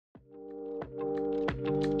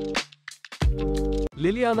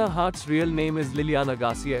Liliana Hart's real name is Liliana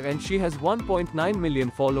Garcia and she has 1.9 million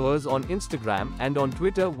followers on Instagram and on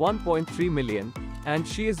Twitter 1.3 million, and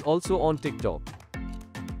she is also on TikTok.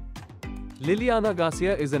 Liliana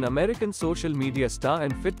Garcia is an American social media star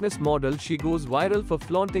and fitness model. She goes viral for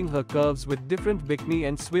flaunting her curves with different bikini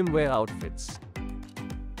and swimwear outfits.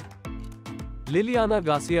 Liliana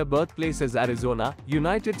Garcia birthplace is Arizona,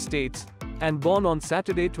 United States, and born on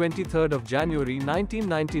Saturday 23rd of January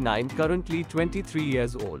 1999, currently 23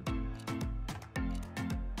 years old.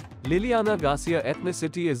 Liliana Garcia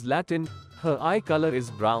ethnicity is Latin, her eye color is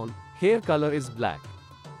brown, hair color is black.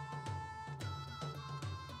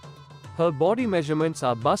 Her body measurements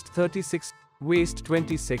are bust 36, waist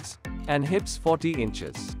 26, and hips 40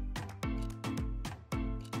 inches.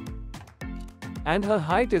 And her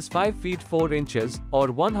height is 5 feet 4 inches,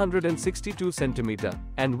 or 162 centimeter,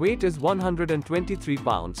 and weight is 123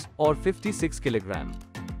 pounds, or 56 kilogram.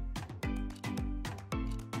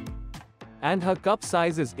 And her cup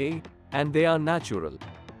size is A, and they are natural.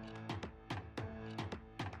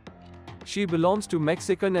 She belongs to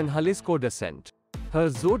Mexican and Jalisco descent. Her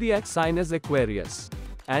zodiac sign is Aquarius.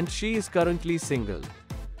 And she is currently single.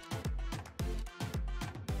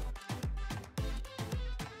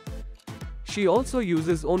 She also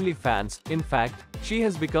uses OnlyFans. In fact, she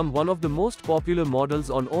has become one of the most popular models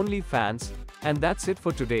on OnlyFans. And that's it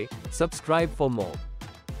for today. Subscribe for more.